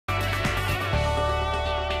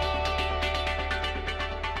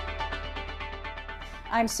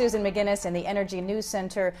I'm Susan McGinnis in the Energy News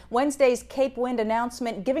Center. Wednesday's Cape Wind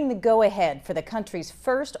announcement giving the go-ahead for the country's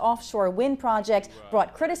first offshore wind project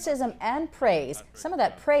brought criticism and praise. Some of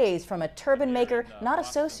that praise from a turbine maker not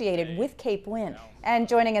associated with Cape Wind. And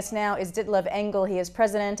joining us now is Ditlev Engel. He is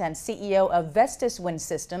president and CEO of Vestas Wind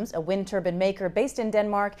Systems, a wind turbine maker based in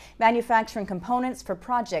Denmark, manufacturing components for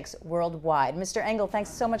projects worldwide. Mr. Engel, thanks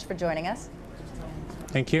so much for joining us.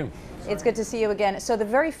 Thank you. It's good to see you again. So the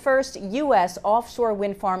very first U.S. offshore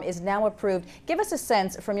wind farm is now approved. Give us a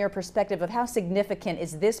sense from your perspective of how significant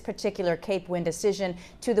is this particular Cape Wind decision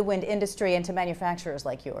to the wind industry and to manufacturers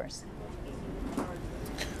like yours?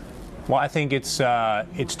 Well, I think it's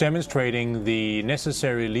demonstrating the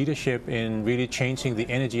necessary leadership in really changing the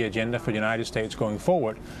energy agenda for the United States going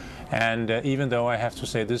forward. And even though I have to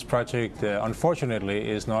say this project, unfortunately,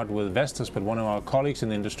 is not with Vestas, but one of our colleagues in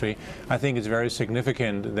the industry, I think it's very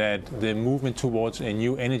significant that the movement towards a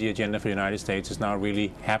new energy agenda for the United States is now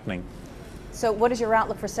really happening. So what is your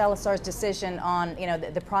outlook for Salazar's decision on,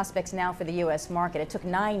 the prospects now for the U.S. market? It took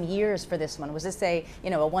 9 years for this one. Was this a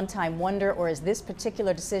one-time wonder, or is this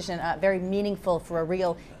particular decision very meaningful for a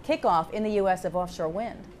real kickoff in the U.S. of offshore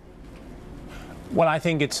wind? Well, I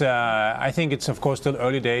think it's of course still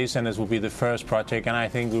early days, and this will be the first project, and I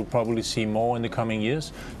think we'll probably see more in the coming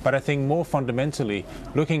years. But I think more fundamentally,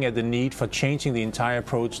 looking at the need for changing the entire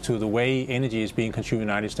approach to the way energy is being consumed in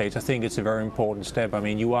the United States, I think it's a very important step. I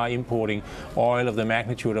mean, you are importing oil of the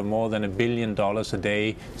magnitude of more than $1 billion a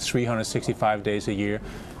day, 365 days a year,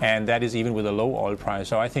 and that is even with a low oil price.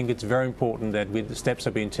 So I think it's very important that the steps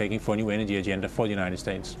are being taken for a new energy agenda for the United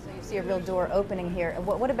States. So you see a real door opening here.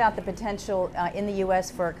 What about the potential in the U.S.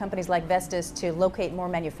 for companies like Vestas to locate more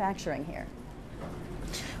manufacturing here?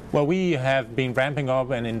 Well, we have been ramping up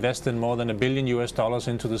and invested more than $1 billion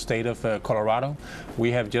into the state of Colorado.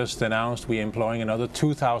 We have just announced we're employing another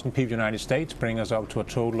 2,000 people in the United States, bringing us up to a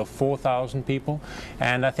total of 4,000 people.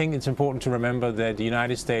 And I think it's important to remember that the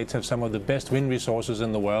United States have some of the best wind resources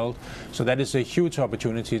in the world. So that is a huge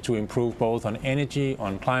opportunity to improve both on energy,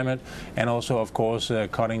 on climate, and also, of course,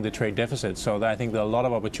 cutting the trade deficit. So I think there are a lot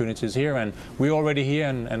of opportunities here, and we're already here,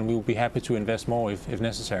 and we'll be happy to invest more if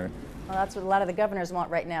necessary. Well, that's what a lot of the governors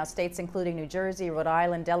want right now. States including New Jersey, Rhode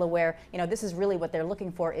Island, Delaware. This is really what they're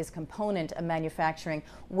looking for, is component manufacturing.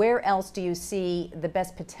 Where else do you see the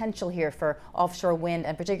best potential here for offshore wind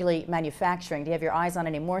and particularly manufacturing? Do you have your eyes on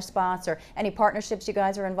any more spots or any partnerships you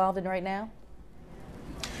guys are involved in right now?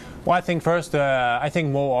 Well, I think first, I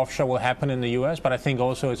think more offshore will happen in the U.S., but I think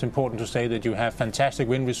also it's important to say that you have fantastic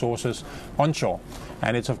wind resources onshore.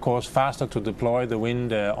 And it's, of course, faster to deploy the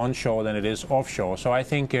wind onshore than it is offshore. So I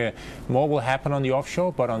think more will happen on the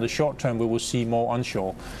offshore, but on the short term, we will see more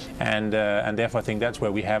onshore. And therefore, I think that's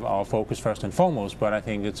where we have our focus first and foremost. But I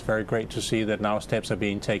think it's very great to see that now steps are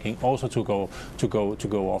being taken also to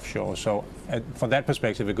go offshore. So from that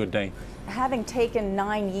perspective, a good day. Having taken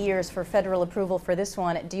 9 years for federal approval for this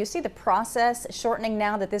one, do you see the process shortening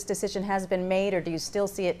now that this decision has been made, or do you still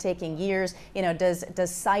see it taking years?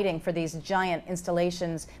 Does siting for these giant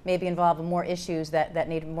installations maybe involve more issues that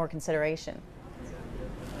need more consideration?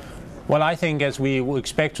 Well, I think as we will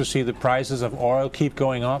expect to see the prices of oil keep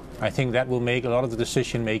going up, I think that will make a lot of the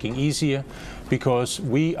decision making easier, because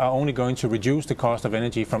we are only going to reduce the cost of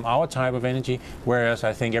energy from our type of energy, whereas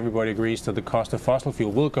I think everybody agrees that the cost of fossil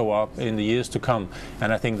fuel will go up in the years to come.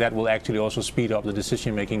 And I think that will actually also speed up the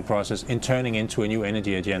decision making process in turning into a new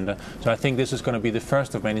energy agenda. So I think this is going to be the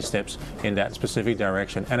first of many steps in that specific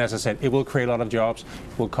direction. And as I said, it will create a lot of jobs,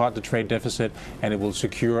 it will cut the trade deficit, and it will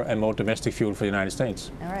secure a more domestic fuel for the United States.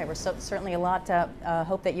 All right, we're certainly a lot to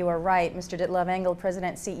hope that you are right. Mr. Ditlev Engel,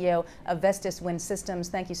 President and CEO of Vestas Wind Systems,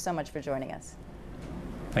 thank you so much for joining us.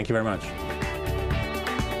 Thank you very much.